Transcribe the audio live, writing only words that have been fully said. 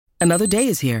Another day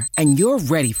is here, and you're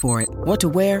ready for it. What to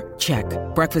wear? Check.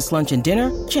 Breakfast, lunch, and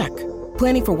dinner? Check.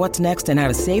 Planning for what's next and how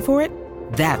to save for it?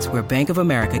 That's where Bank of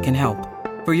America can help.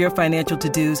 For your financial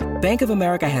to-dos, Bank of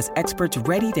America has experts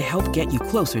ready to help get you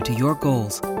closer to your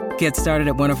goals. Get started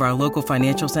at one of our local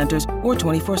financial centers or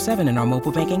 24/7 in our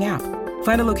mobile banking app.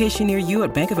 Find a location near you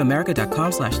at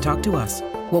bankofamerica.com/talktous.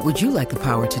 What would you like the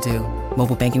power to do?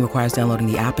 Mobile banking requires downloading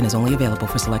the app and is only available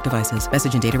for select devices.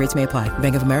 Message and data rates may apply.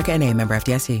 Bank of America N.A., member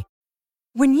FDIC.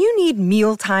 When you need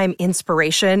mealtime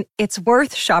inspiration, it's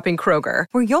worth shopping Kroger,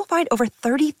 where you'll find over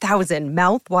 30,000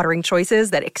 mouth-watering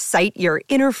choices that excite your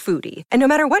inner foodie. And no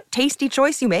matter what tasty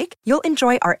choice you make, you'll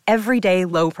enjoy our everyday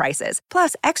low prices,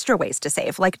 plus extra ways to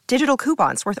save, like digital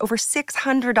coupons worth over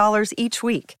 $600 each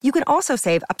week. You can also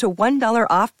save up to $1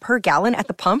 off per gallon at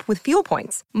the pump with fuel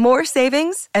points. More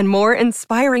savings and more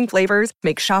inspiring flavors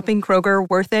make shopping Kroger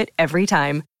worth it every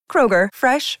time. Kroger,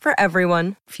 fresh for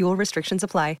everyone. Fuel restrictions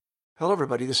apply. Hello,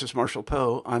 everybody. This is Marshall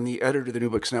Poe. I'm the editor of the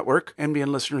New Books Network.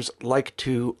 NBN listeners like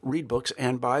to read books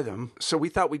and buy them. So we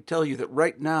thought we'd tell you that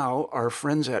right now, our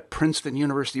friends at Princeton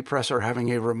University Press are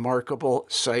having a remarkable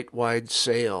site-wide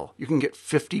sale. You can get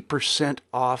 50%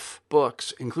 off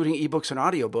books, including ebooks and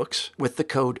audiobooks, with the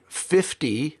code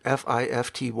 50,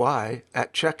 F-I-F-T-Y,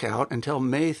 at checkout until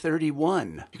May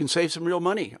 31. You can save some real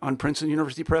money on Princeton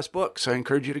University Press books. I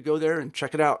encourage you to go there and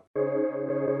check it out.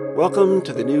 Welcome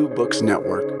to the New Books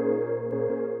Network.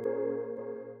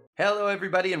 Hello,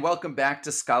 everybody, and welcome back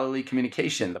to Scholarly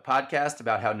Communication, the podcast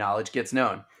about how knowledge gets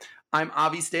known. I'm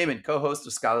Avi Stamen, co-host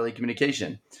of Scholarly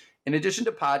Communication. In addition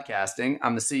to podcasting,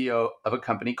 I'm the CEO of a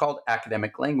company called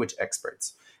Academic Language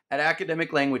Experts. At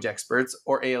Academic Language Experts,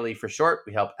 or ALE for short,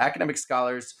 we help academic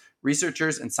scholars,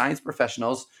 researchers, and science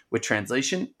professionals with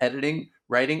translation, editing,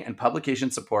 writing, and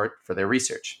publication support for their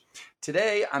research.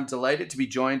 Today, I'm delighted to be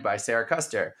joined by Sarah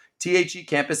Custer, THE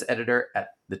campus editor at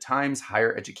The Times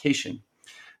Higher Education.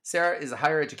 Sarah is a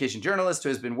higher education journalist who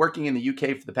has been working in the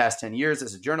UK for the past 10 years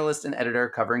as a journalist and editor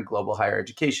covering global higher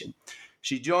education.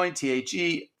 She joined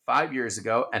THE 5 years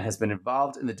ago and has been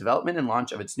involved in the development and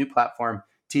launch of its new platform,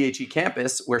 THE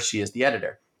Campus, where she is the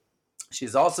editor. She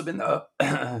has also been the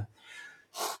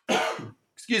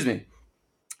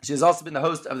She has also been the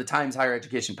host of the Times Higher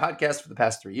Education podcast for the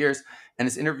past 3 years and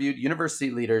has interviewed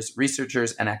university leaders,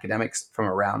 researchers, and academics from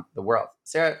around the world.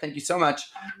 Sarah, thank you so much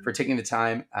for taking the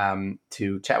time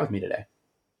to chat with me today.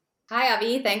 Hi,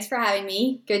 Avi. Thanks for having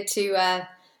me. Good to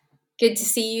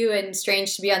see you, and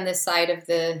strange to be on this side of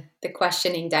the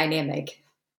questioning dynamic.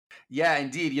 Yeah,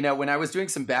 indeed. You know, when I was doing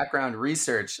some background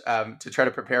research to try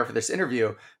to prepare for this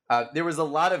interview, there was a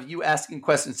lot of you asking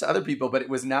questions to other people, but it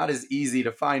was not as easy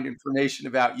to find information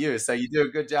about you. So you do a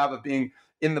good job of being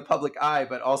in the public eye,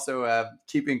 but also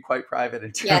keeping quite private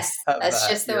in terms yes, of that's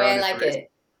just the way I like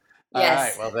it.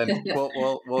 Yes. All right. Well, then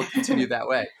we'll continue that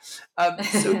way.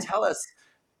 So tell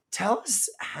us,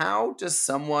 how does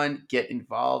someone get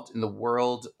involved in the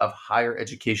world of higher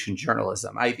education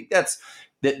journalism? I think that's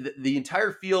the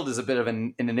entire field is a bit of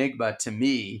an enigma to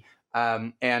me.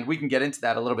 And we can get into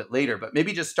that a little bit later, but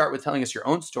maybe just start with telling us your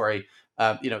own story.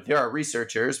 There are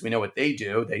researchers, we know what they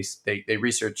do. They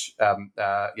research,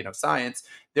 science.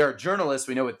 There are journalists,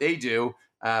 we know what they do.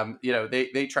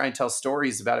 They try and tell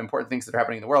stories about important things that are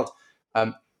happening in the world.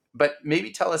 But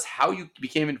maybe tell us how you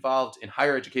became involved in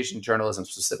higher education journalism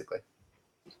specifically.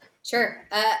 Sure.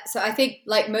 So I think,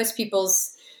 like most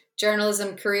people's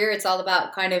journalism career, it's all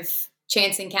about kind of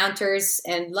chance encounters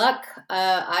and luck.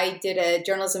 I did a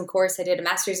journalism course. I did a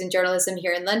master's in journalism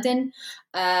here in London,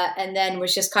 and then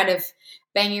was just kind of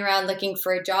banging around looking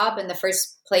for a job. And the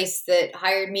first place that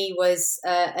hired me was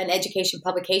an education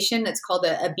publication that's called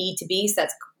a B2B. So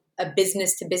that's a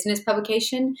business to business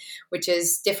publication, which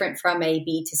is different from a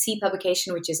B2C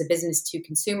publication, which is a business to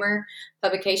consumer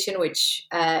publication, which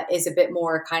is a bit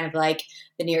more kind of like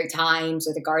the New York Times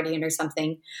or the Guardian or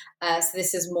something. So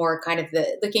this is more kind of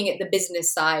looking at the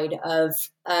business side of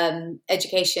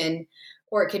education,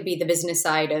 or it could be the business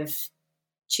side of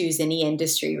choose any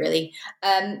industry, really.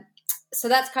 So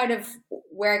that's kind of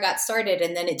where I got started.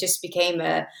 And then it just became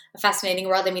a fascinating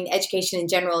world. I mean, education in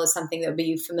general is something that would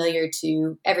be familiar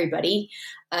to everybody.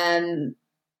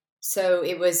 So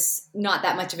it was not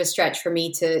that much of a stretch for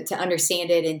me to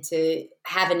understand it and to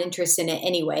have an interest in it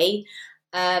anyway.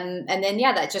 And then,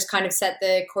 that just kind of set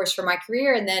the course for my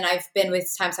career. And then I've been with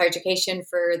Times Higher Education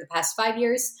for the past 5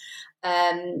 years.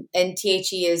 And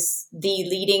THE is the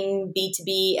leading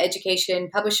B2B education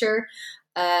publisher.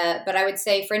 But I would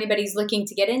say for anybody who's looking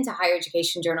to get into higher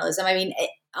education journalism, I mean,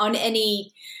 on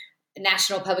any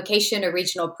national publication or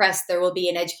regional press, there will be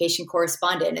an education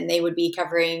correspondent, and they would be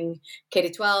covering K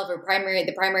to 12 or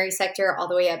the primary sector, all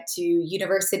the way up to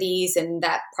universities. And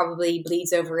that probably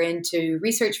bleeds over into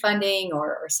research funding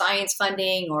or science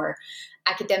funding or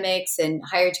academics and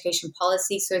higher education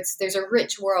policy. So there's a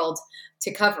rich world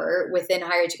to cover within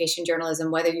higher education journalism,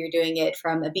 whether you're doing it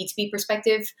from a B2B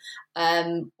perspective,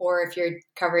 or if you're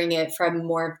covering it from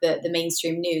more of the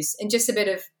mainstream news. And just a bit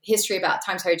of history about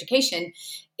Times Higher Education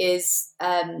is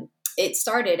it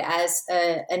started as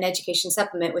an education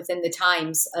supplement within the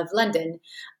Times of London.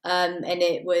 And I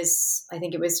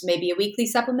think it was maybe a weekly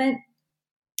supplement.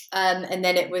 And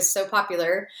then it was so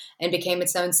popular and became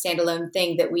its own standalone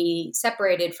thing that we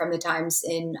separated from the Times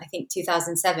in, I think,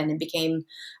 2007 and became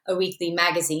a weekly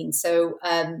magazine. So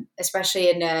especially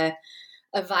in a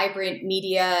vibrant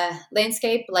media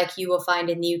landscape like you will find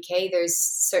in the UK, there's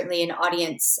certainly an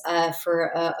audience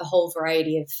for a whole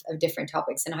variety of different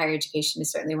topics, and higher education is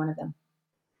certainly one of them.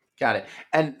 Got it.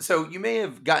 And so you may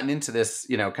have gotten into this,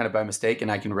 kind of by mistake,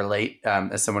 and I can relate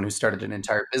as someone who started an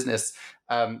entire business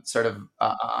sort of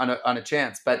on a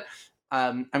chance. But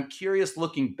I'm curious,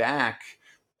 looking back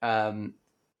on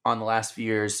the last few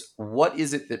years, what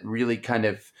is it that really kind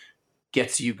of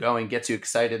gets you going, gets you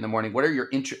excited in the morning? What are your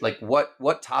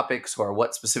what topics or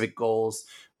what specific goals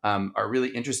are really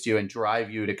interest you and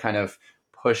drive you to kind of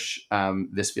push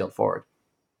this field forward?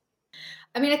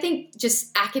 I mean, I think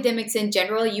just academics in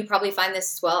general, you probably find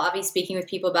this as well. Obviously, speaking with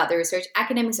people about their research,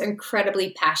 academics are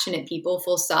incredibly passionate people,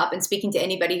 full stop. And speaking to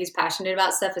anybody who's passionate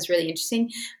about stuff is really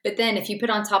interesting. But then if you put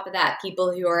on top of that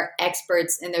people who are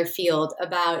experts in their field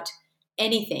about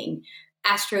anything,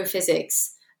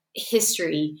 astrophysics,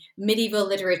 history, medieval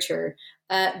literature,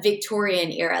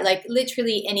 Victorian era, like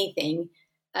literally anything,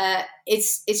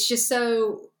 it's just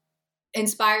so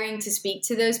inspiring to speak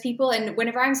to those people. And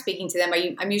whenever I'm speaking to them,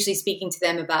 I'm usually speaking to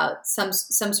them about some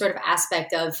sort of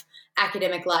aspect of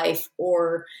academic life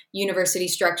or university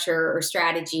structure or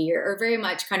strategy, or very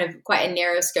much kind of quite a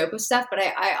narrow scope of stuff. But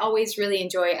I always really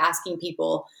enjoy asking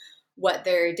people what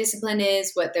their discipline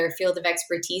is, what their field of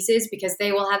expertise is, because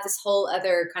they will have this whole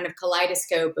other kind of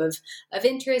kaleidoscope of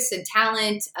interests and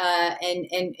talent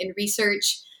and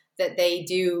research that they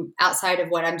do outside of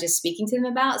what I'm just speaking to them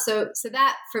about. So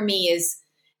that for me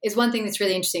is one thing that's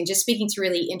really interesting, just speaking to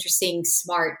really interesting,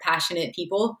 smart, passionate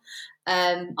people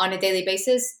on a daily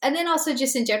basis. And then also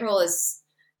just in general is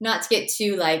not to get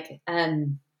too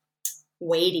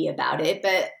weighty about it,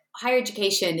 but higher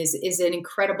education is an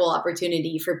incredible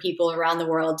opportunity for people around the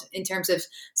world in terms of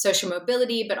social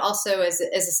mobility, but also as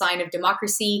a sign of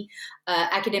democracy.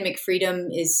 Academic freedom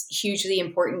is hugely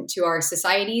important to our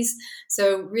societies.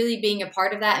 So really being a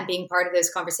part of that and being part of those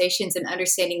conversations and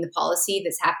understanding the policy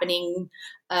that's happening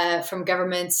from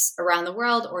governments around the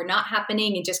world or not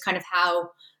happening, and just kind of how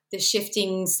the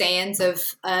shifting sands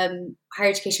of higher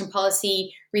education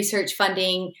policy, research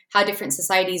funding, how different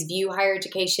societies view higher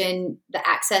education, the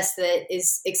access that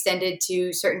is extended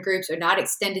to certain groups or not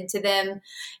extended to them.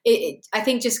 I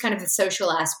think just kind of the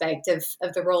social aspect of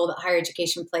the role that higher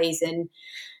education plays in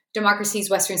democracies,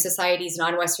 Western societies,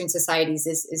 non-Western societies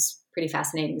is pretty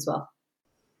fascinating as well.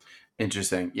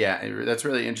 Interesting. Yeah, that's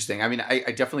really interesting. I mean, I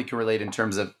definitely can relate in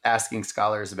terms of asking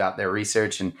scholars about their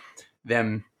research and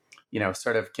them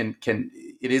sort of can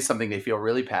it is something they feel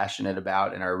really passionate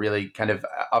about and are really kind of,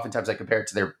 oftentimes I compare it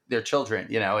to their children.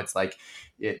 It's like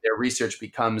their research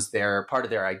becomes their part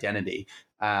of their identity.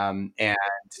 And it's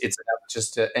enough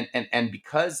just to, and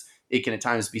because it can at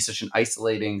times be such an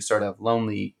isolating, sort of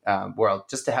lonely world,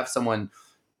 just to have someone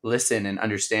listen and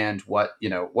understand what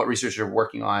researchers are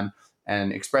working on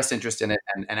and express interest in it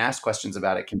and ask questions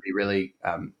about it can be really,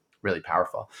 really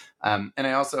powerful. And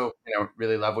I also,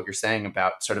 really love what you're saying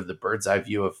about sort of the bird's eye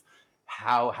view of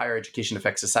how higher education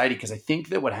affects society. Because I think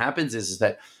that what happens is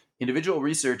that individual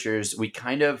researchers, we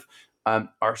kind of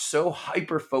are so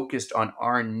hyper-focused on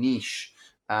our niche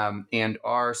and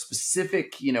our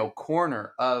specific,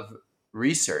 corner of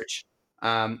research,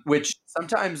 which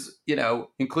sometimes,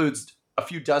 includes a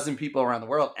few dozen people around the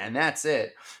world, and that's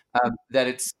it. That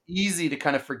it's easy to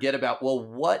kind of forget about, well,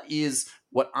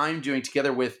 what I'm doing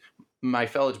together with my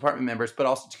fellow department members, but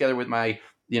also together with my,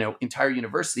 entire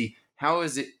university. How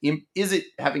is it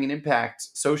having an impact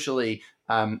socially?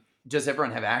 Does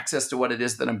everyone have access to what it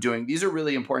is that I'm doing? These are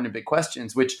really important and big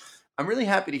questions, which I'm really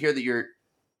happy to hear that you're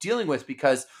dealing with,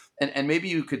 because, and maybe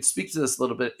you could speak to this a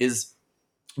little bit, is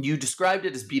you described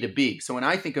it as B2B. So when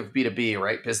I think of B2B,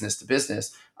 right, business to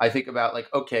business, I think about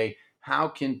okay, how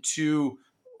can two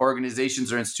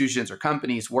organizations or institutions or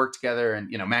companies work together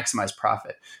and maximize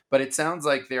profit? But it sounds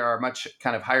like there are much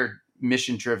kind of higher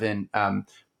mission-driven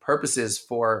purposes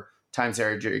for Times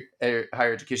Higher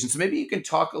Education. So maybe you can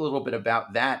talk a little bit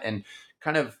about that and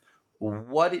kind of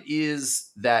what it is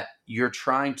that you're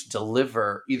trying to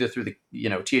deliver, either through the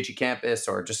THE campus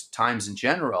or just Times in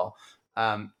general,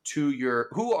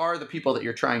 who are the people that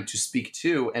you're trying to speak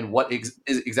to, and what is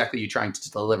exactly you trying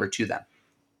to deliver to them?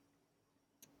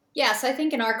 Yeah, so I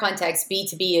think in our context,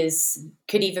 B2B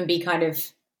could even be kind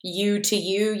of U to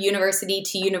U, university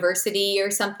to university or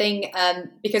something,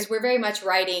 because we're very much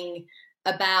writing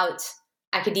about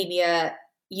academia,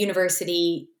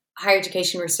 university, higher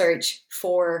education research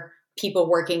for people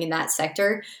working in that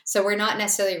sector. So we're not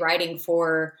necessarily writing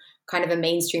for kind of a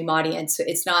mainstream audience.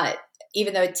 It's not,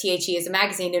 even though THE is a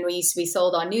magazine and we used to be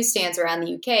sold on newsstands around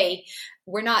the UK,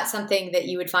 we're not something that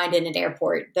you would find in an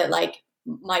airport that like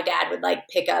my dad would like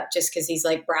pick up just because he's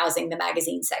like browsing the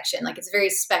magazine section. Like it's a very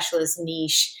specialist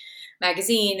niche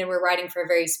magazine, and we're writing for a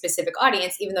very specific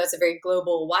audience, even though it's a very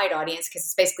global wide audience, because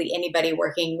it's basically anybody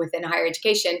working within higher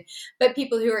education, but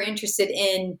people who are interested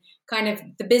in kind of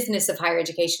the business of higher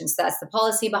education. So that's the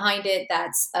policy behind it.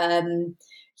 That's,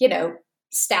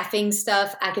 staffing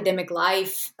stuff, academic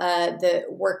life, the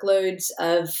workloads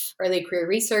of early career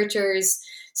researchers,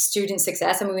 student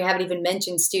success. I mean, we haven't even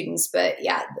mentioned students, but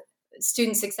yeah,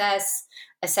 student success,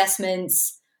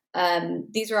 assessments.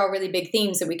 These are all really big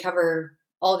themes that we cover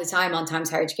all the time on Times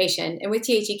Higher Education. And with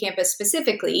THE Campus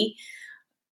specifically,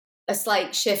 a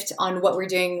slight shift on what we're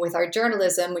doing with our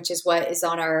journalism, which is what is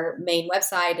on our main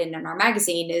website and in our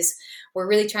magazine, is we're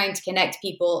really trying to connect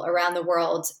people around the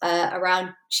world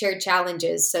around shared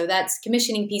challenges. So that's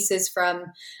commissioning pieces from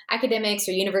academics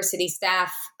or university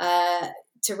staff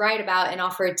to write about and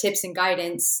offer tips and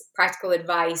guidance, practical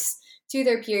advice to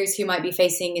their peers who might be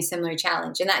facing a similar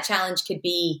challenge. And that challenge could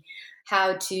be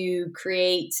how to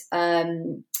create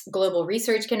global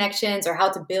research connections, or how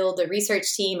to build a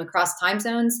research team across time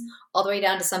zones, all the way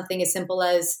down to something as simple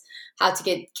as how to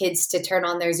get kids to turn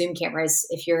on their Zoom cameras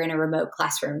if you're in a remote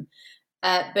classroom.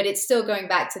 But it's still going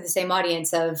back to the same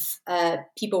audience of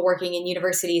people working in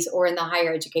universities or in the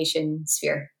higher education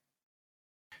sphere.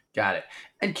 Got it.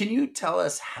 And can you tell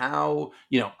us how,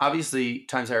 obviously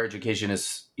Times Higher Education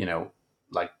is,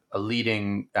 like a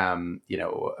leading,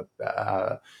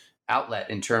 outlet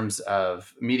in terms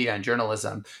of media and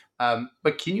journalism.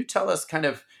 But can you tell us kind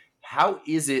of how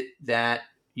is it that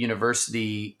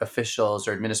university officials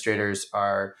or administrators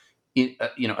are,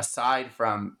 aside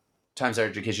from Times Higher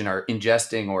Education, are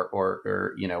ingesting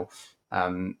or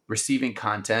receiving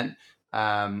content?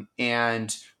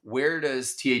 And where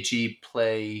does THE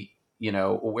play,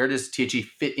 where does THE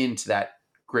fit into that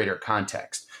greater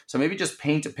context? So maybe just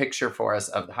paint a picture for us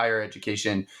of the higher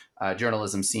education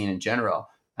journalism scene in general.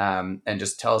 And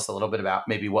just tell us a little bit about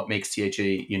maybe what makes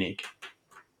THE unique.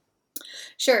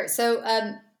 Sure. So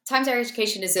Times Higher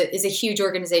Education is a huge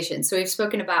organization. So we've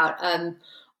spoken about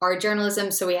our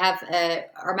journalism. So we have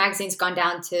our magazine's gone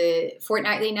down to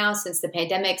fortnightly now since the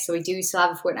pandemic. So we do still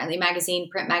have a fortnightly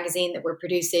print magazine that we're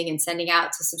producing and sending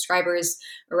out to subscribers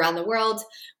around the world.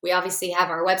 We obviously have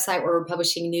our website where we're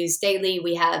publishing news daily.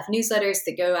 We have newsletters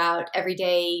that go out every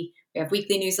day. We have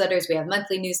weekly newsletters. We have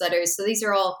monthly newsletters. So these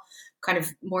are all kind of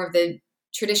more of the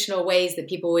traditional ways that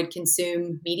people would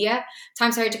consume media.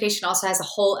 Times Higher Education also has a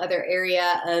whole other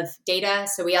area of data.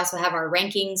 So we also have our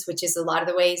rankings, which is a lot of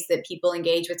the ways that people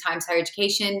engage with Times Higher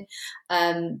Education.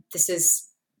 This is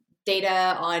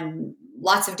data on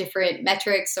lots of different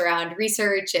metrics around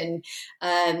research and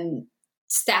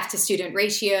staff to student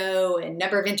ratio and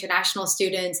number of international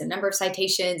students and number of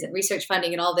citations and research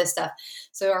funding and all this stuff.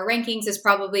 So our rankings is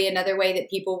probably another way that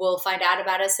people will find out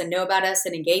about us and know about us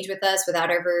and engage with us without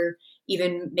ever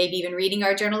even reading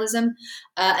our journalism.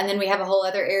 And then we have a whole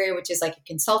other area, which is like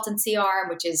a consultancy arm,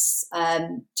 which is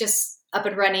just up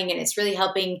and running. And it's really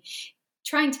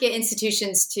trying to get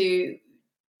institutions to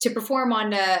perform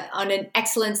on an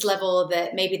excellence level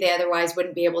that maybe they otherwise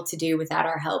wouldn't be able to do without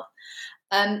our help.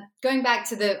 Going back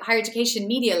to the higher education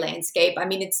media landscape, I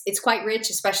mean, it's quite rich,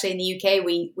 especially in the UK.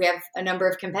 We have a number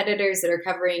of competitors that are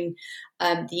covering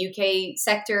the UK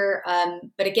sector.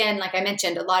 But again, like I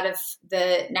mentioned, a lot of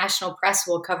the national press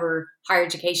will cover higher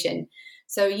education.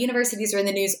 So universities are in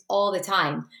the news all the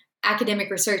time. Academic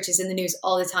research is in the news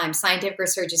all the time. Scientific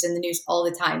research is in the news all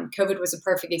the time. COVID was a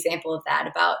perfect example of that,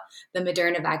 about the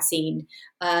Moderna vaccine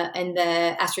and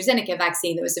the AstraZeneca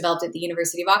vaccine that was developed at the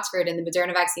University of Oxford, and the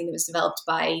Moderna vaccine that was developed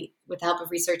with the help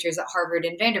of researchers at Harvard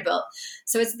and Vanderbilt.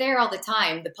 So it's there all the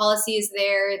time. The policy is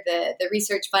there. The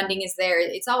research funding is there.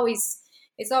 It's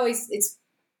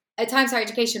at Times Higher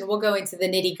Education, we'll go into the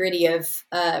nitty gritty of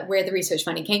where the research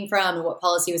funding came from and what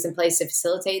policy was in place to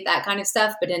facilitate that kind of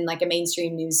stuff. But in like a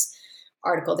mainstream news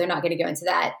article. They're not going to go into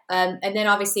that. And then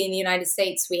obviously in the United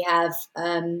States, we have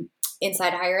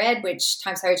Inside Higher Ed, which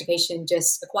Times Higher Education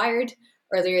just acquired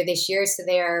earlier this year. So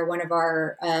they are one of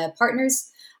our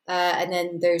partners. And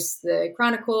then there's the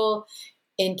Chronicle.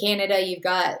 In Canada, you've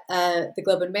got the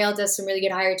Globe and Mail does some really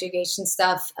good higher education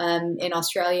stuff. In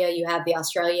Australia, you have the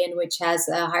Australian, which has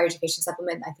a higher education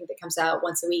supplement, I think, that comes out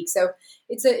once a week. So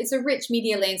it's a rich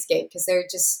media landscape because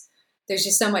there's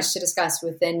just so much to discuss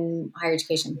within higher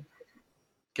education.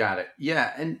 Got it.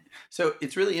 Yeah. And so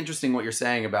it's really interesting what you're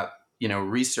saying about,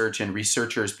 research and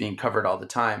researchers being covered all the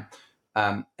time.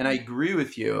 And I agree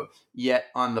with you. Yet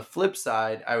on the flip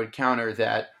side, I would counter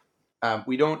that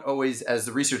we don't always, as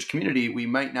the research community, we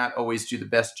might not always do the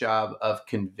best job of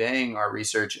conveying our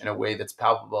research in a way that's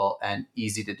palpable and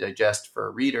easy to digest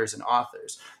for readers and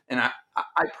authors. And I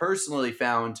personally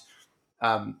found,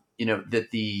 that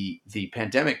the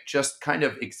pandemic just kind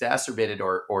of exacerbated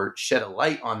or shed a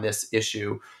light on this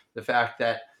issue. The fact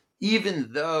that even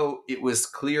though it was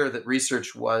clear that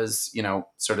research was,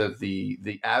 sort of the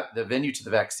venue to the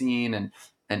vaccine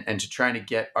and to trying to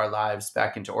get our lives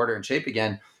back into order and shape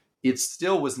again, it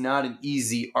still was not an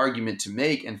easy argument to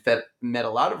make and met a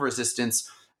lot of resistance.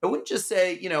 I wouldn't just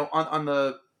say, on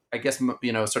the, I guess,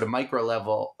 sort of micro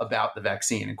level about the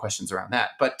vaccine and questions around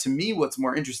that. But to me, what's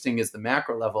more interesting is the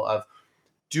macro level of,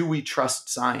 do we trust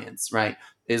science, right?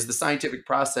 Is the scientific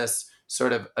process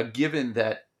sort of a given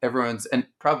that everyone's, and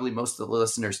probably most of the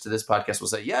listeners to this podcast will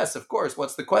say, yes, of course,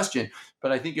 what's the question?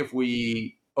 But I think if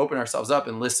we open ourselves up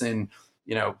and listen,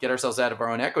 get ourselves out of our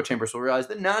own echo chambers, we'll realize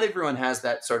that not everyone has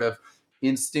that sort of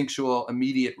instinctual,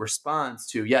 immediate response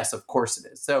to, yes, of course it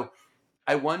is. So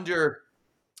I wonder,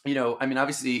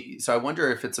 obviously, so I wonder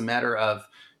if it's a matter of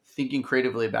thinking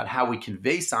creatively about how we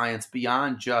convey science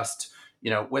beyond just,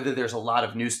 whether there's a lot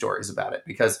of news stories about it.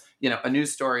 Because, a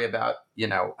news story about,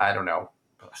 I don't know,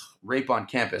 rape on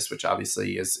campus, which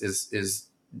obviously is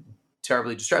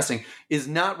terribly distressing, is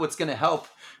not what's going to help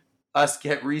us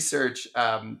get research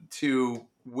to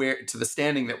the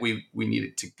standing that we need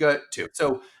it to get to.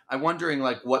 So I'm wondering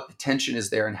what the tension is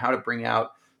there and how to bring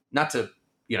out,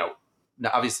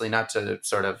 obviously not to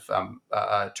sort of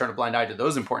turn a blind eye to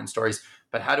those important stories,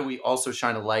 but how do we also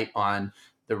shine a light on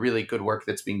the really good work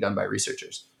that's being done by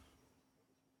researchers?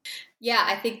 Yeah,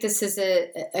 I think this is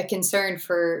a concern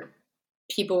for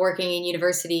people working in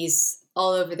universities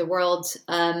all over the world,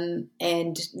 and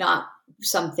not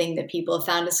something that people have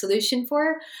found a solution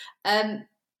for.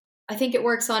 I think it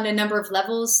works on a number of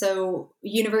levels. So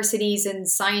universities and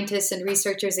scientists and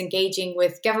researchers engaging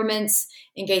with governments,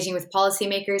 engaging with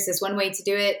policymakers is one way to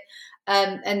do it.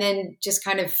 And then just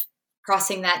kind of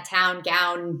crossing that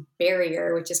town-gown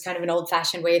barrier, which is kind of an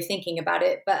old-fashioned way of thinking about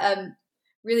it. But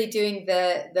really doing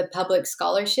the public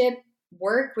scholarship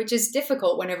work, which is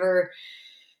difficult whenever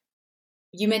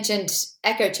you mentioned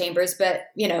echo chambers, but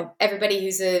everybody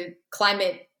who's a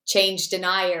climate change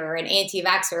denier or an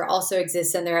anti-vaxxer also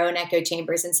exists in their own echo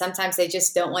chambers, and sometimes they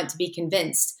just don't want to be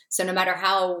convinced. So no matter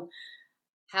how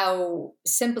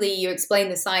simply you explain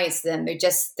the science to them, they're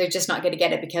just not going to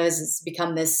get it because it's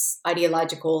become this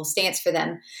ideological stance for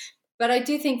them. But I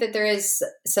do think that there is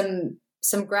some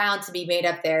ground to be made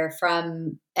up there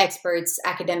from experts,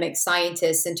 academics,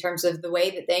 scientists in terms of the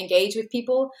way that they engage with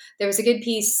people. There was a good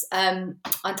piece on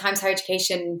Times Higher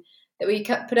Education that we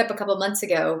put up a couple months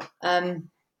ago.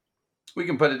 We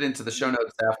can put it into the show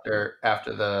notes after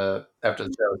the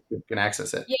show. You can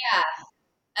access it.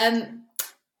 Yeah.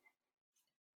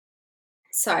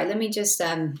 Sorry, let me just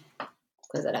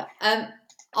close that up.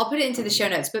 I'll put it into the show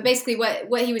notes. But basically,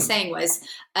 what he was saying was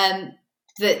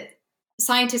that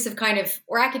scientists have kind of,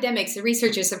 or academics and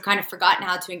researchers have kind of forgotten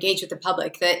how to engage with the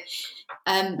public. That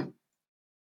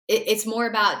it's more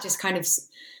about just kind of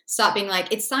stop being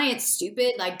like, it's science,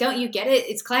 stupid. Like, don't you get it?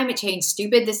 It's climate change,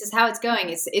 stupid. This is how it's going.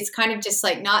 It's kind of just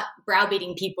like not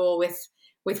browbeating people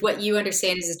with what you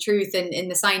understand as the truth and in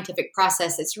the scientific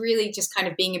process. It's really just kind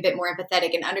of being a bit more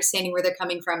empathetic and understanding where they're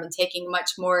coming from and taking a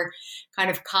much more kind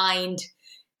of kind,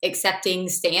 accepting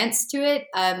stance to it,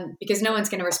 because no one's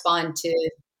going to respond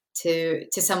to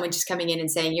someone just coming in and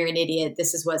saying, you're an idiot,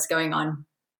 this is what's going on.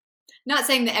 Not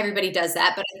saying that everybody does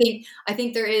that, but I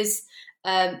think there is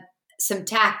some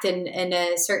tact and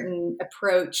a certain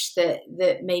approach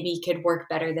that maybe could work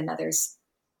better than others.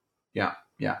 Yeah.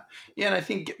 And I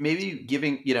think maybe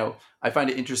giving, I find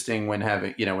it interesting when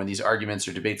having, when these arguments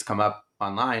or debates come up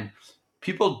online,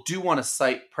 people do want to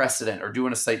cite precedent or do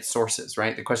want to cite sources,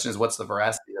 right? The question is, what's the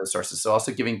veracity of those sources? So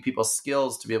also giving people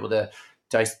skills to be able to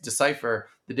decipher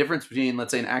the difference between,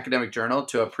 let's say, an academic journal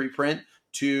to a preprint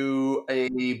to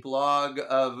a blog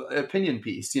of opinion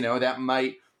piece, that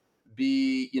might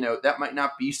be, that might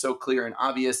not be so clear and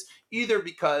obvious, either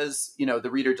because,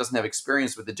 the reader doesn't have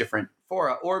experience with the different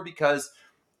fora, or because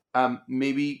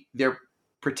maybe they're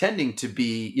pretending to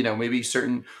be, maybe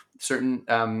certain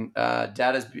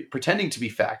data is pretending to be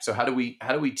fact. So how do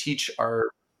we teach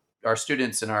our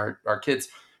students and our kids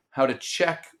how to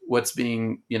check what's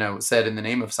being, said in the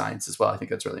name of science as well? I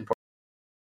think that's really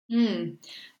important.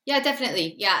 Yeah,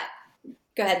 definitely. Yeah.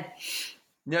 Go ahead.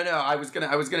 No, I was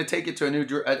gonna take it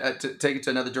to take it to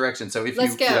another direction. So if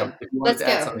Let's go. if you wanted to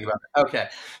add something about it, okay.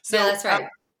 So yeah, that's right.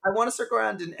 I want to circle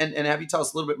around and have you tell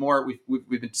us a little bit more.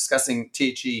 We've been discussing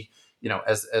THE,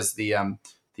 as the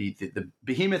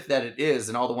behemoth that it is,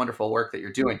 and all the wonderful work that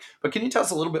you're doing. But can you tell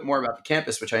us a little bit more about the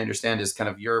campus, which I understand is kind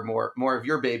of your more of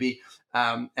your baby?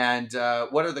 And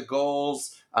what are the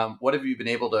goals? What have you been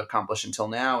able to accomplish until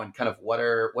now? And kind of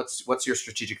what's your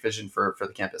strategic vision for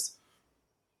the campus?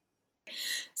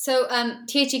 So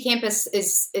THE Campus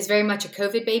is very much a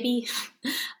COVID baby,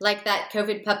 like that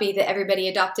COVID puppy that everybody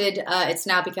adopted. It's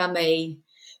now become a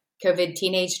COVID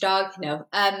teenage dog. No,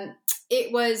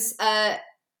 it was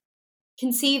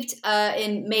conceived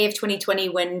in May of 2020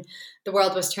 when the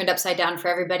world was turned upside down for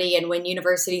everybody, and when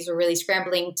universities were really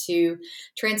scrambling to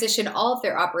transition all of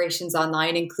their operations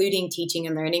online, including teaching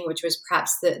and learning, which was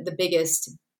perhaps the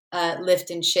biggest lift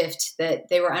and shift that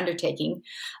they were undertaking.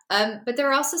 But there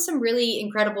were also some really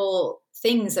incredible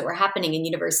things that were happening in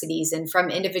universities, and from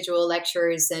individual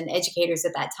lecturers and educators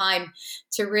at that time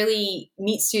to really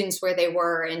meet students where they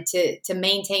were and to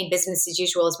maintain business as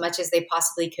usual as much as they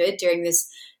possibly could during this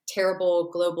terrible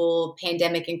global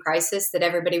pandemic and crisis that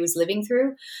everybody was living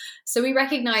through. So we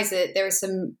recognize that there were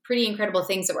some pretty incredible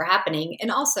things that were happening.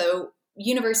 And also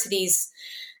universities,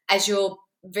 as you'll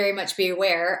very much be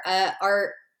aware,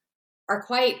 are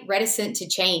quite reticent to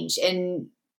change. And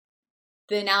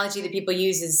the analogy that people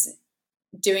use is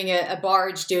doing a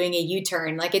barge doing a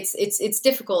U-turn. Like it's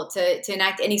difficult to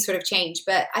enact any sort of change.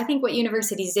 But I think what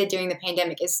universities did during the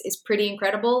pandemic is pretty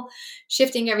incredible.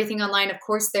 Shifting everything online. Of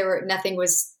course, nothing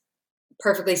was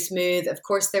perfectly smooth. Of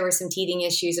course, there were some teething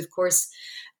issues. Of course,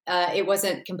 it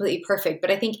wasn't completely perfect.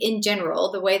 But I think in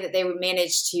general, the way that they would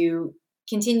manage to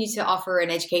continue to offer an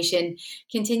education,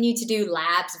 continue to do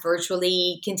labs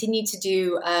virtually, continue to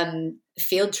do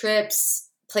field trips,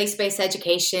 place-based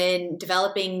education,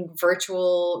 developing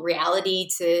virtual reality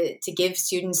to give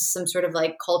students some sort of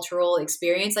like cultural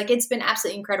experience. Like it's been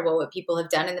absolutely incredible what people have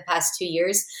done in the past 2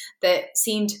 years that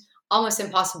seemed almost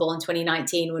impossible in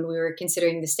 2019 when we were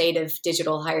considering the state of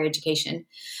digital higher education.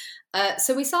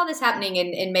 So we saw this happening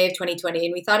in May of 2020,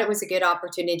 and we thought it was a good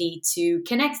opportunity to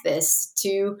connect this,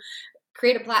 to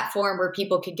create a platform where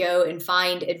people could go and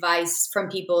find advice from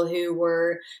people who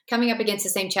were coming up against the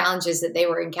same challenges that they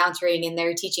were encountering in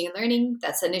their teaching and learning.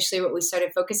 That's initially what we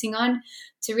started focusing on,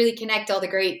 to really connect all the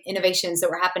great innovations that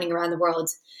were happening around the world.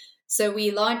 So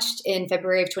we launched in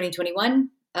February of 2021.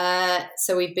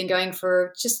 So we've been going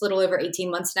for just a little over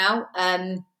 18 months now.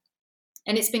 And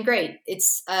it's been great.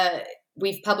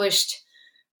 We've published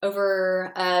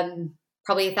over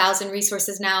probably 1,000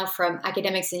 resources now from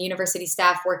academics and university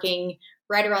staff working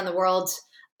right around the world.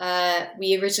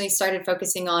 We originally started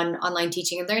focusing on online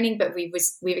teaching and learning, but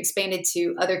we've expanded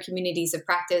to other communities of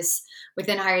practice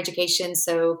within higher education.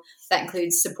 So that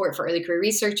includes support for early career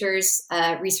researchers,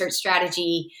 research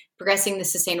strategy, progressing the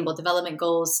Sustainable Development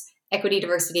Goals, equity,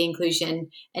 diversity, inclusion,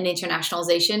 and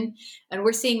internationalization. And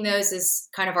we're seeing those as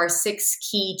kind of our 6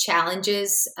 key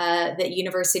challenges that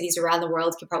universities around the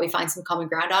world can probably find some common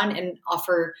ground on and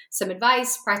offer some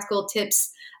advice, practical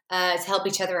tips to help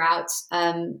each other out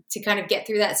to kind of get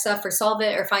through that stuff or solve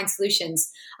it or find solutions.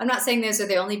 I'm not saying those are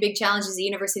the only big challenges that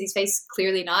universities face,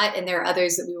 clearly not. And there are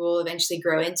others that we will eventually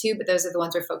grow into, but those are the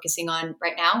ones we're focusing on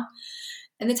right now.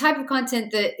 And the type of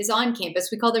content that is on campus,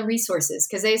 we call them resources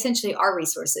because they essentially are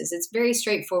resources. It's very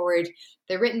straightforward.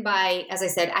 They're written by, as I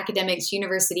said, academics,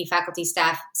 university, faculty,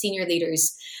 staff, senior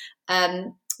leaders.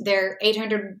 They're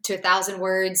 800 to 1,000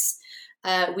 words.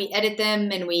 We edit them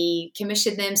and we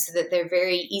commission them so that they're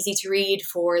very easy to read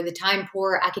for the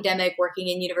time-poor academic working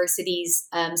in universities,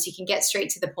 so you can get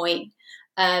straight to the point.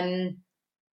 And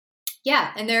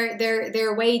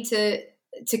they're a way to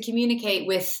communicate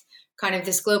with kind of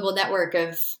this global network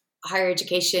of higher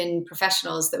education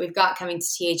professionals that we've got coming to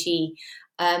THE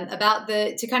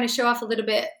to kind of show off a little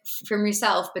bit from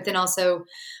yourself, but then also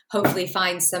hopefully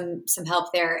find some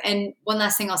help there. And one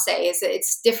last thing I'll say is that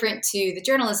it's different to the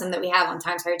journalism that we have on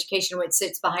Times Higher Education, which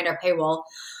sits behind our paywall.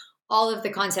 All of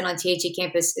the content on THE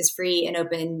campus is free and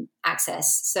open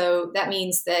access. So that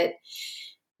means that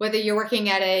whether you're working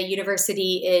at a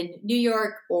university in New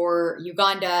York or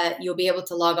Uganda, you'll be able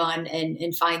to log on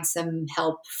and find some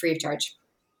help free of charge.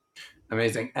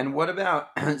 Amazing. And what about,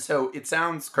 so it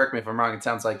sounds, correct me if I'm wrong, it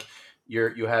sounds like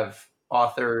you have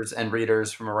authors and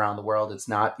readers from around the world. It's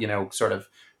not, sort of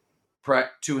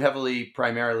too heavily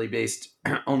primarily based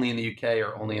only in the UK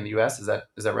or only in the US. Is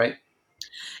that right?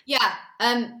 Yeah.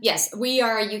 Yes, we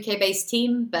are a UK-based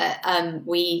team, but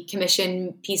we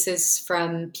commission pieces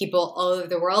from people all over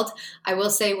the world. I will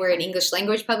say we're an English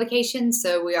language publication,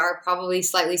 so we are probably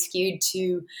slightly skewed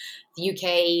to the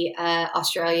UK,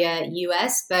 Australia,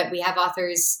 US, but we have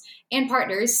authors and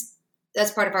partners.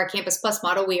 That's part of our Campus Plus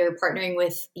model. We are partnering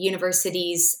with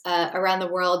universities around the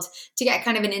world to get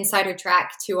kind of an insider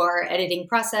track to our editing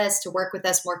process, to work with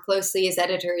us more closely as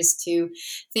editors, to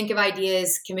think of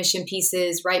ideas, commission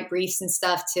pieces, write briefs and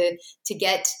stuff to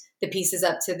get the pieces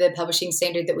up to the publishing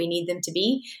standard that we need them to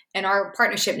be. And our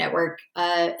partnership network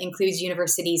includes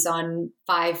universities on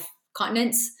 5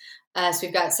 continents. So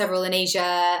we've got several in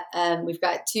Asia. We've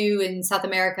got 2 in South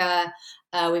America.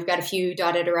 We've got a few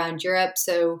dotted around Europe.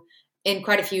 So in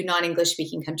quite a few non-English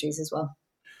speaking countries as well.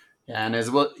 Yeah, and as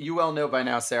well, you well know by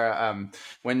now, Sarah,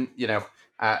 when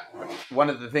one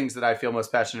of the things that I feel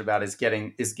most passionate about is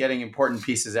getting important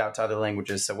pieces out to other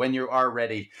languages. So when you are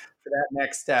ready for that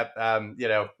next step,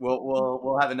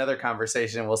 we'll have another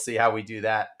conversation and we'll see how we do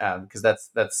that, because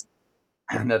that's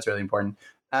that's really important.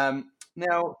 Now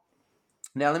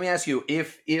let me ask you,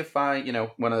 if I,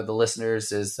 one of the listeners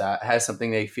has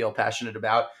something they feel passionate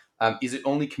about. Is it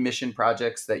only commission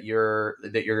projects that you're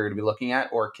going to be looking at,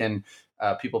 or can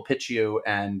people pitch you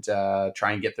and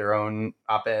try and get their own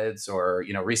op-eds or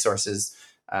resources,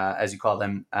 as you call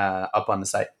them, up on the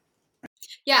site?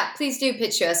 Yeah, please do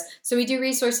pitch to us. So we do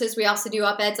resources. We also do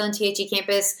op-eds on THE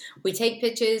Campus. We take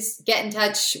pitches. Get in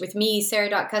touch with me,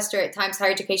 sarah.custer at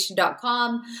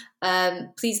timeshighereducation.com.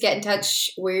 Please get in touch.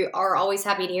 We are always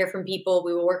happy to hear from people.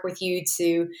 We will work with you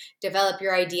to develop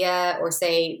your idea or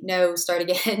say, no, start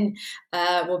again.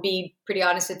 We'll be pretty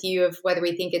honest with you of whether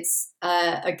we think it's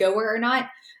a goer or not.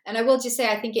 And I will just say,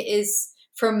 I think it is,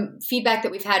 from feedback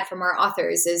that we've had from our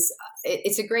authors, is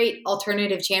it's a great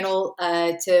alternative channel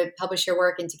to publish your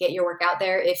work and to get your work out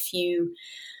there. If you,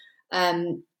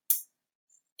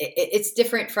 it's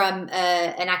different from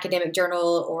an academic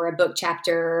journal or a book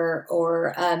chapter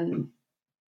or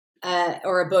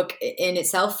a book in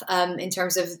itself, in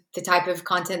terms of the type of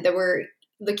content that we're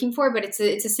looking for, but it's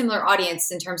a similar audience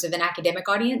in terms of an academic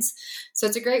audience. So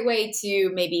it's a great way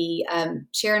to maybe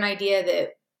share an idea that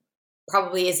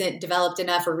probably isn't developed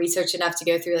enough or researched enough to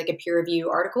go through like a peer review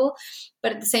article.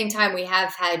 But at the same time, we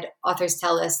have had authors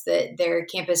tell us that their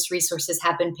campus resources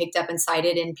have been picked up and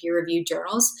cited in peer reviewed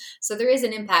journals. So there is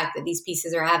an impact that these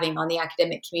pieces are having on the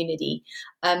academic community.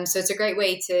 So it's a great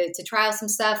way to try out some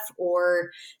stuff, or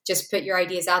just put your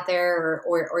ideas out there,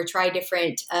 or try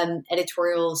different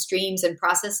editorial streams and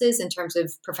processes in terms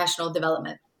of professional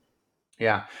development.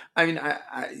 Yeah. I mean,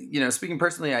 I speaking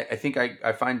personally, I think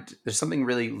I find there's something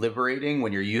really liberating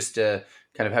when you're used to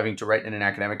kind of having to write in an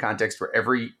academic context where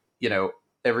every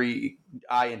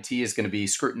I and T is going to be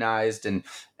scrutinized and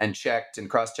checked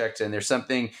and cross-checked. And there's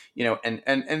something,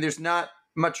 and there's not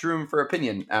much room for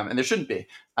opinion, and there shouldn't be.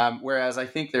 Whereas I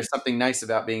think there's something nice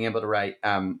about being able to write.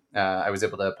 I was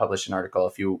able to publish an article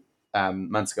a few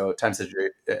months ago at Times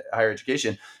Higher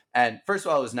Education. And first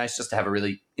of all, it was nice just to have a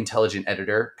really intelligent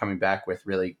editor coming back with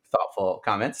really thoughtful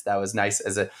comments. That was nice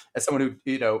as someone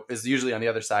who, is usually on the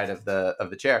other side of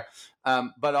the chair.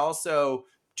 But also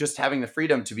just having the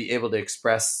freedom to be able to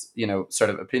express, sort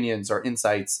of opinions or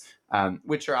insights,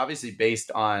 which are obviously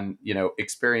based on,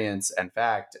 experience and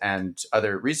fact and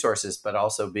other resources, but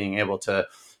also being able to,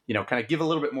 kind of give a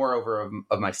little bit more over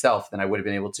of myself than I would have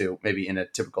been able to maybe in a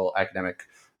typical academic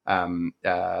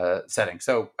setting.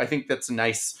 So I think that's a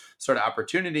nice sort of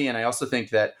opportunity. And I also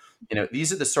think that,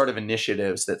 these are the sort of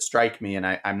initiatives that strike me, and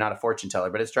I'm not a fortune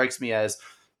teller, but it strikes me as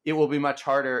it will be much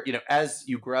harder, as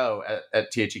you grow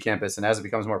at THE Campus and as it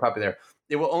becomes more popular,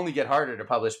 it will only get harder to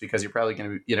publish because you're probably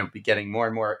going to, be getting more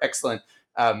and more excellent,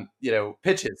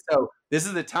 pitches. So this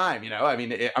is the time, I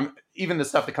mean, even the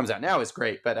stuff that comes out now is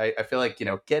great, but I feel like,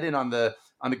 get in on the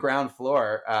ground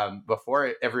floor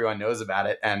before everyone knows about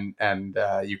it, and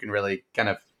you can really kind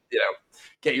of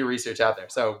get your research out there.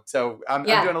 So I'm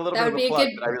doing a little bit of a plug,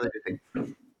 but I really do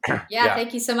think. Yeah,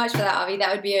 thank you so much for that, Avi.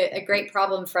 That would be a great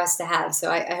problem for us to have. So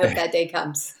I hope that day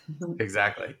comes.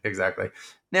 Exactly.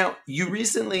 Now, you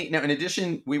recently, in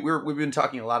addition, we've been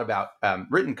talking a lot about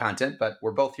written content, but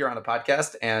we're both here on a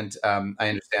podcast, and I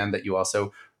understand that you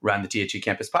also run the THE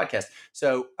Campus podcast.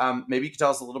 So maybe you could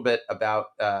tell us a little bit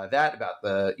about that, about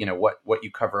the, what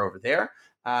you cover over there,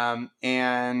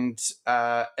 and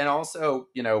also,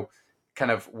 kind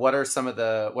of what are some of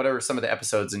the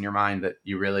episodes in your mind that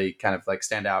you really kind of like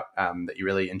stand out, that you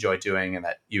really enjoy doing, and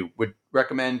that you would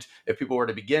recommend if people were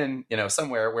to begin,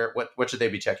 somewhere, what should they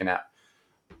be checking out?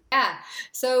 Yeah.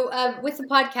 So with the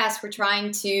podcast, we're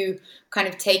trying to kind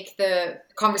of take the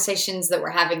conversations that we're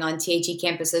having on THE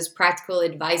campus as practical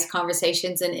advice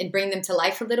conversations and bring them to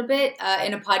life a little bit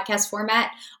in a podcast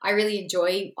format. I really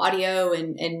enjoy audio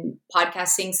and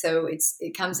podcasting, so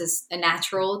it comes as a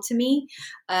natural to me.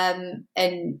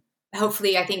 And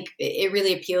hopefully, I think it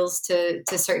really appeals to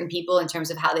certain people in terms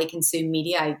of how they consume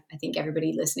media. I think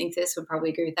everybody listening to this would probably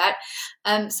agree with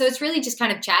that. So it's really just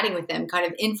kind of chatting with them, kind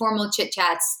of informal chit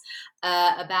chats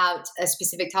about a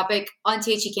specific topic. On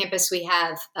THE campus, we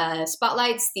have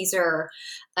spotlights. These are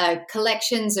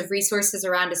collections of resources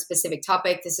around a specific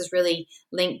topic. This is really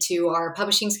linked to our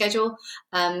publishing schedule.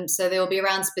 So they will be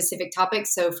around specific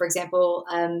topics. So, for example,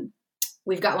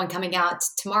 we've got one coming out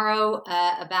tomorrow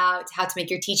about how to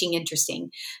make your teaching interesting.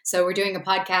 So we're doing a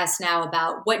podcast now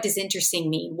about what does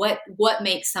interesting mean? What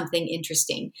makes something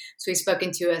interesting? So we've spoken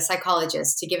to a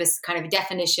psychologist to give us kind of a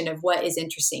definition of what is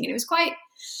interesting. And it was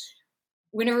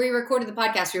whenever we recorded the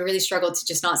podcast, we really struggled to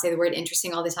just not say the word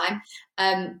interesting all the time.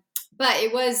 But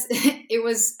it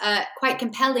was quite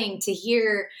compelling to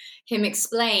hear him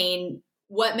explain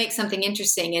what makes something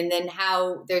interesting, and then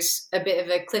how there's a bit of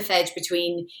a cliff edge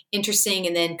between interesting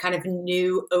and then kind of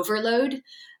new overload.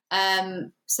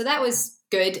 So that was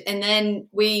good. And then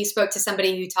we spoke to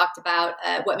somebody who talked about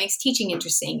what makes teaching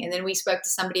interesting. And then we spoke to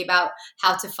somebody about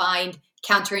how to find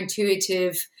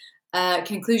counterintuitive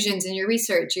conclusions in your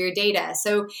research or your data.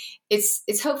 So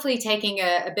it's hopefully taking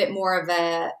a bit more of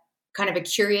a kind of a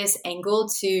curious angle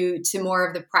to more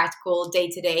of the practical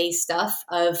day-to-day stuff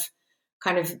of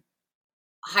kind of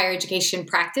higher education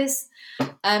practice. So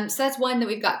that's one that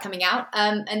we've got coming out.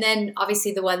 And then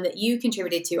obviously the one that you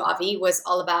contributed to, Avi, was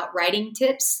all about writing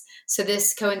tips. So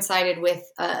this coincided with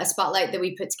a spotlight that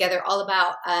we put together all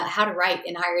about how to write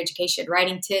in higher education,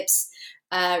 writing tips,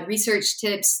 research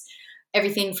tips,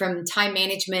 everything from time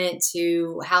management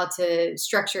to how to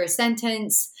structure a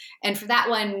sentence. And for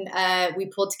that one, we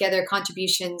pulled together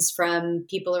contributions from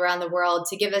people around the world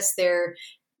to give us their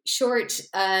short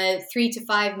 3 to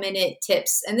 5 minute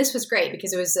tips. And this was great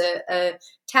because it was a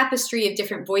tapestry of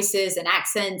different voices and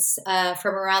accents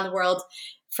from around the world,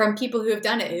 from people who have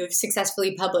done it, who have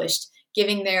successfully published,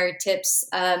 giving their tips.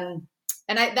 And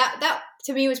that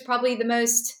to me was probably the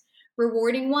most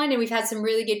rewarding one. And we've had some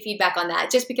really good feedback on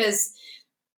that, just because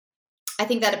I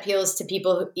think that appeals to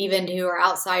people even who are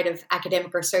outside of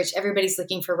academic research. Everybody's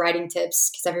looking for writing tips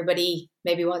because everybody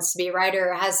maybe wants to be a writer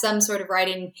or has some sort of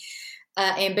writing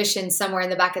ambition somewhere in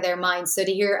the back of their mind. So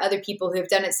to hear other people who have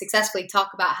done it successfully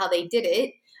talk about how they did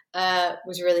it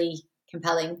was really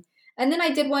compelling. And then I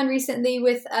did one recently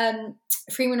with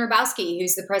Freeman Hrabowski,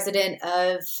 who's the president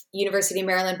of University of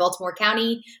Maryland, Baltimore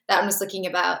County. That one was looking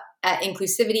at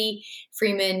inclusivity.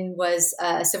 Freeman was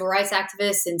a civil rights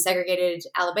activist in segregated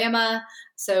Alabama.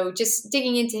 So just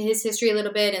digging into his history a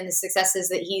little bit and the successes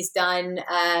that he's done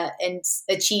and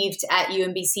achieved at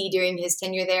UMBC during his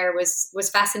tenure there was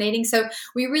fascinating. So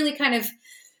we really kind of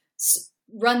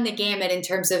run the gamut in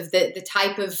terms of the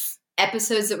type of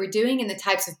episodes that we're doing and the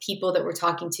types of people that we're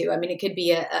talking to. I mean, it could be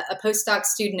a postdoc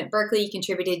student at Berkeley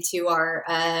contributed to our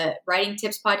Writing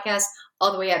Tips podcast,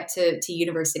 all the way up to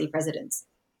university presidents.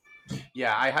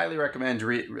 Yeah, I highly recommend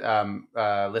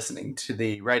listening to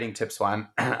the Writing Tips one,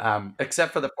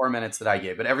 except for the 4 minutes that I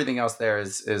gave, but everything else there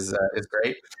is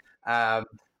great. I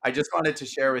just wanted to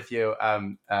share with you,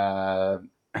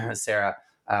 Sarah,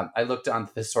 I looked on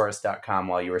thesaurus.com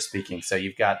while you were speaking. So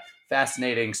you've got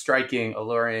fascinating, striking,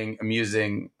 alluring,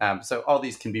 amusing. So all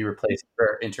these can be replaced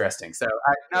for interesting. So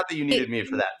not that you needed me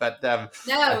for that, but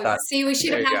no. See, we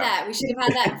should have had that. We should have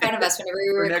had that in front of us whenever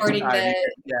we were recording time,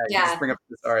 you just bring up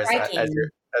the thesaurus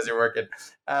as you're working.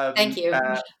 Thank you.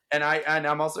 And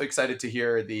I'm also excited to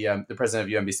hear the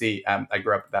president of UMBC. I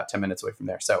grew up about 10 minutes away from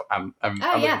there, so I'm looking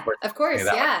forward to of course,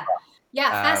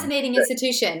 fascinating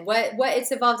institution. What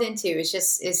it's evolved into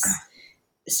is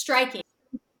striking.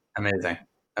 Amazing.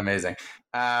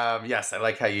 Yes, I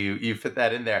like how you fit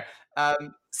that in there.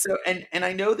 So, and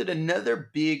I know that another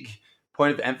big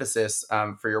point of emphasis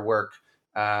for your work,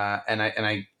 and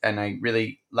I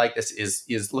really like this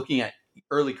is looking at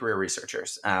early career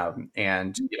researchers,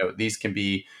 and these can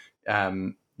be,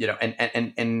 and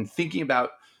thinking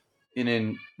about in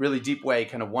a really deep way,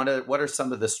 kind of what are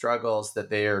some of the struggles that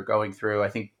they are going through. I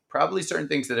think probably certain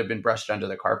things that have been brushed under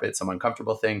the carpet, some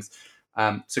uncomfortable things.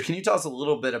 So, can you tell us a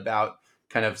little bit about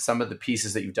kind of some of the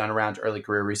pieces that you've done around early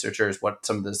career researchers, what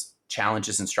some of the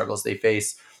challenges and struggles they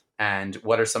face, and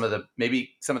what are some of the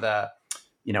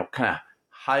kind of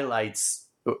highlights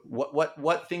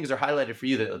what things are highlighted for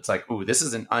you that it's like, ooh, this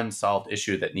is an unsolved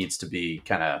issue that needs to be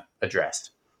kind of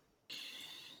addressed?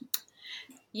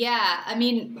 Yeah, I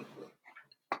mean,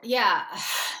 yeah,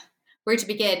 where to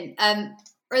begin?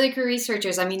 Early career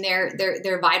researchers, I mean,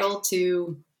 they're vital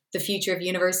to the future of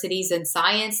universities and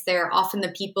science. They're often the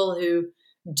people who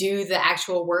do the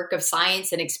actual work of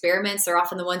science and experiments. They're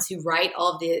often the ones who write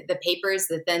all of the papers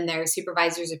that then their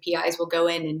supervisors or PIs will go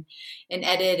in and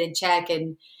edit and check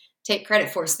and take credit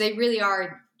for. So they really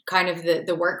are kind of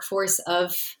the workforce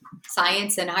of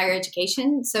science and higher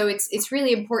education. So it's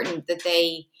really important that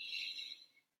they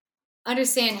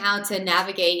understand how to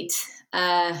navigate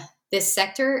this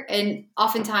sector. And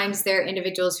oftentimes they're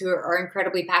individuals who are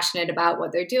incredibly passionate about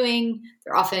what they're doing.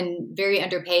 They're often very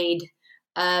underpaid.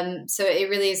 So it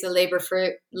really is a labor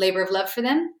of love for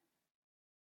them.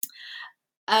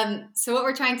 So what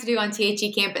we're trying to do on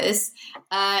THE campus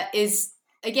is,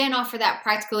 again, offer that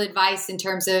practical advice in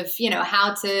terms of,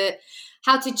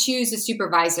 how to choose a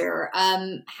supervisor,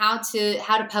 how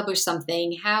to publish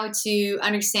something, how to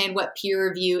understand what peer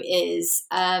review is,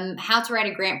 how to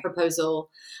write a grant proposal,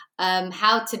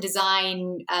 how to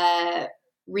design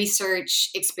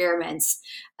research experiments,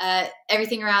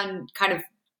 everything around kind of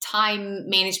time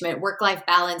management, work-life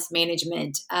balance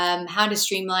management, how to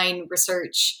streamline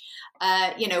research,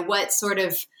 what sort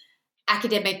of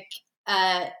academic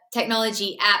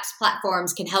technology apps,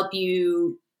 platforms can help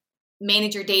you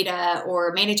manage your data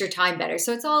or manage your time better.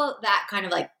 So it's all that kind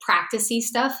of like practicey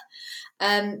stuff.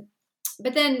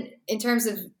 But then in terms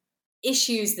of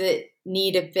issues that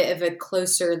need a bit of a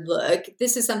closer look,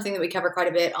 this is something that we cover quite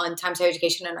a bit on Times Higher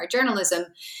Education and our journalism,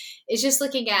 is just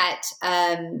looking at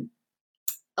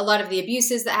a lot of the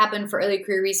abuses that happen for early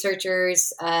career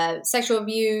researchers, sexual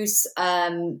abuse,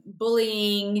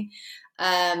 bullying,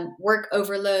 work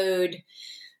overload.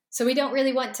 So we don't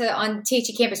really want to, on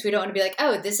THE campus, we don't want to be like,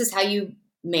 oh, this is how you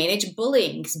manage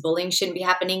bullying, because bullying shouldn't be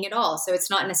happening at all. So it's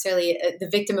not necessarily the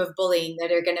victim of bullying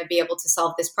that are going to be able to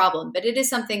solve this problem. But it is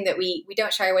something that we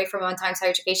don't shy away from on Times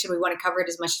Higher Education. We want to cover it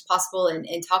as much as possible and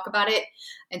talk about it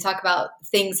and talk about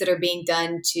things that are being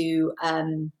done to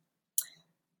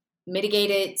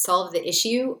mitigate it, solve the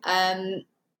issue. And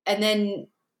then,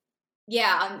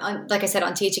 on like I said,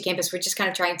 on THE campus, we're just kind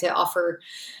of trying to offer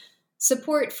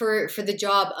support for the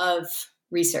job of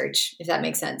research, if that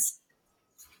makes sense.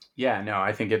 Yeah, no,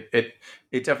 I think it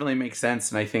definitely makes sense.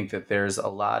 And I think that there's a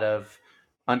lot of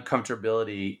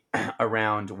uncomfortability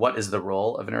around what is the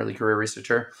role of an early career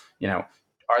researcher.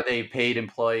 Are they paid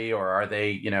employee, or are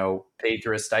they, paid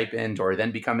through a stipend or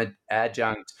then become an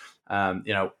adjunct?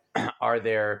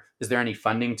 Is there any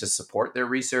funding to support their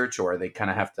research, or they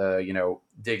kind of have to,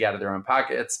 dig out of their own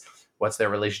pockets? What's their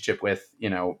relationship with,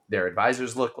 their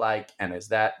advisors look like? And is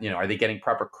that, are they getting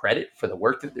proper credit for the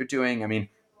work that they're doing? I mean,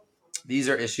 these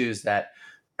are issues that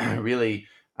really,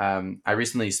 I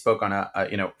recently spoke on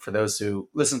for those who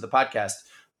listen to the podcast,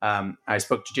 I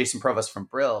spoke to Jason Provost from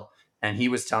Brill, and he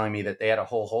was telling me that they had a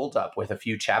whole holdup with a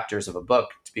few chapters of a book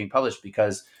to being published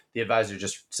because the advisor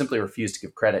just simply refused to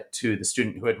give credit to the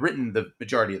student who had written the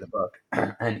majority of the book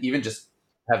and even just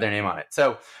have their name on it.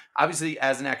 So obviously,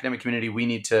 as an academic community, we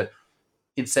need to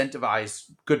incentivize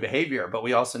good behavior, but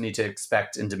we also need to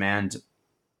expect and demand,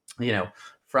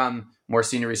 from more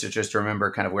senior researchers to remember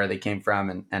kind of where they came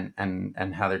from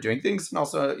and how they're doing things. And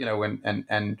also,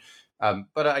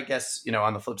 but I guess,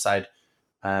 on the flip side,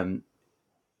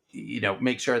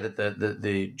 make sure that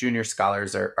the junior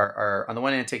scholars are on the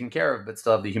one hand taken care of, but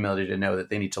still have the humility to know that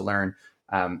they need to learn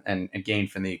and gain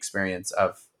from the experience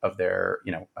of their,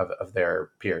 of their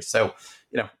peers. So,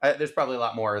 there's probably a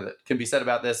lot more that can be said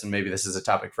about this, and maybe this is a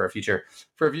topic for a future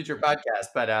podcast.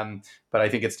 But I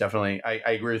think it's definitely, I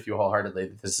agree with you wholeheartedly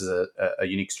that this is a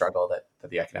unique struggle that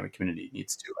the academic community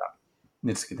needs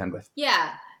to contend with.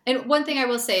 Yeah, and one thing I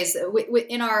will say is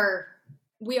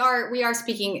we are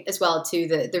speaking as well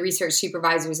to the research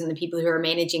supervisors and the people who are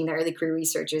managing the early career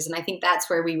researchers. And I think that's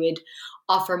where we would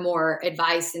offer more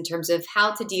advice in terms of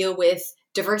how to deal with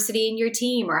diversity in your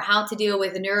team, or how to deal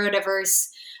with neurodiverse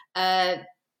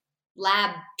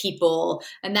lab people.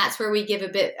 And that's where we give a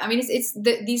bit, I mean,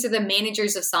 these are the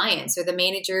managers of science, or the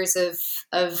managers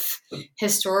of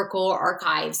historical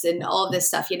archives and all of this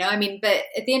stuff, I mean, but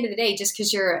at the end of the day, just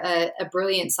because you're a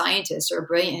brilliant scientist or a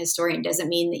brilliant historian doesn't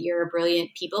mean that you're a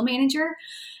brilliant people manager.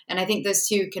 And I think those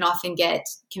two can often get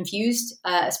confused,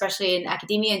 especially in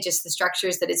academia and just the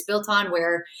structures that it's built on,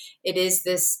 where it is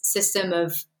this system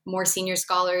of more senior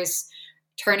scholars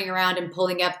turning around and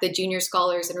pulling up the junior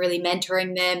scholars and really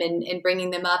mentoring them and bringing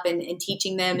them up and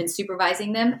teaching them and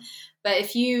supervising them. But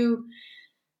if you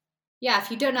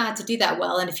don't know how to do that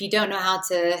well, and if you don't know how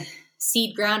to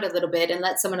cede ground a little bit and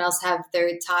let someone else have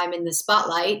their time in the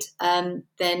spotlight,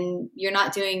 then you're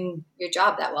not doing your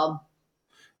job that well.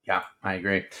 Yeah, I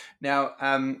agree. Now,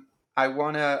 I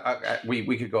want to,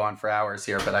 we could go on for hours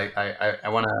here, but I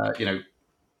want to,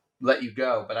 let you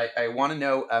go. But I want to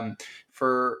know,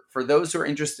 for those who are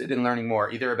interested in learning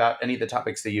more, either about any of the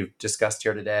topics that you've discussed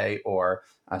here today, or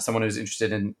someone who's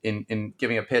interested in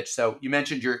giving a pitch. So you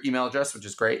mentioned your email address, which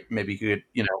is great. Maybe you could,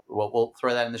 we'll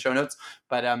throw that in the show notes.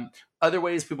 But other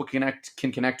ways people can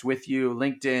connect with you,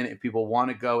 LinkedIn, if people want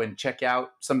to go and check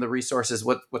out some of the resources,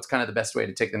 what's kind of the best way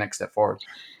to take the next step forward?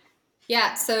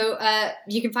 Yeah, so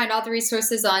you can find all the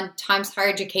resources on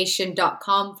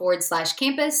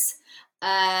timeshighereducation.com/campus.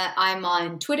 I'm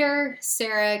on Twitter,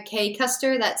 Sarah K.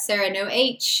 Custer. That's Sarah, no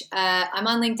H. I'm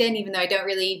on LinkedIn, even though I don't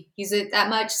really use it that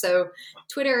much. So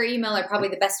Twitter or email are probably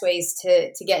the best ways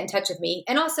to get in touch with me.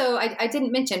 And also, I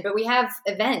didn't mention, but we have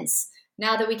events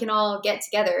now that we can all get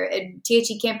together. And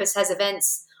THE Campus has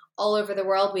events all over the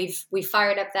world. We've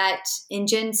fired up that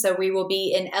engine. So we will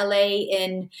be in LA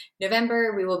in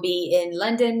November. We will be in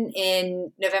London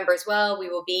in November as well. We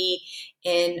will be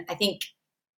in, I think,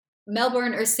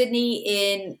 Melbourne or Sydney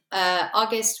in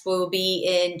August. We'll be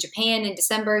in Japan in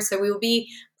December. So we will be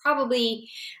probably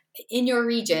in your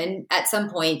region at some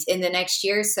point in the next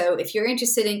year. So if you're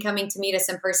interested in coming to meet us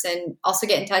in person, also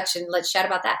get in touch and let's chat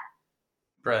about that.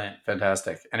 Brilliant.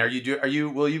 Fantastic. And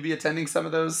will you be attending some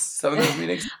of those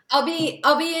meetings? I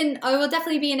will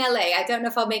definitely be in LA. I don't know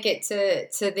if I'll make it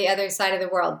to the other side of the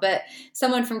world, but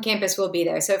someone from campus will be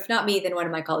there. So if not me, then one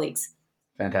of my colleagues.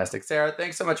 Fantastic. Sarah,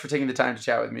 thanks so much for taking the time to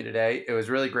chat with me today. It was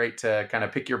really great to kind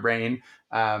of pick your brain.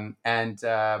 I'm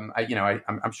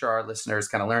sure our listeners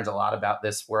kind of learned a lot about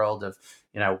this world of,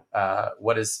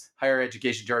 what does higher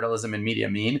education journalism and media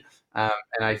mean? And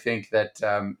I think that,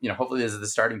 hopefully this is the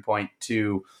starting point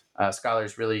to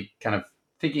scholars really kind of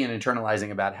thinking and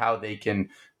internalizing about how they can,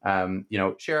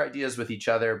 share ideas with each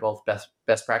other, both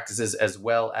best practices, as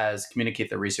well as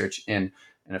communicate the research in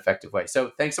an effective way.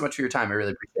 So thanks so much for your time. I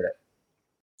really appreciate it.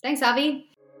 Thanks, Avi.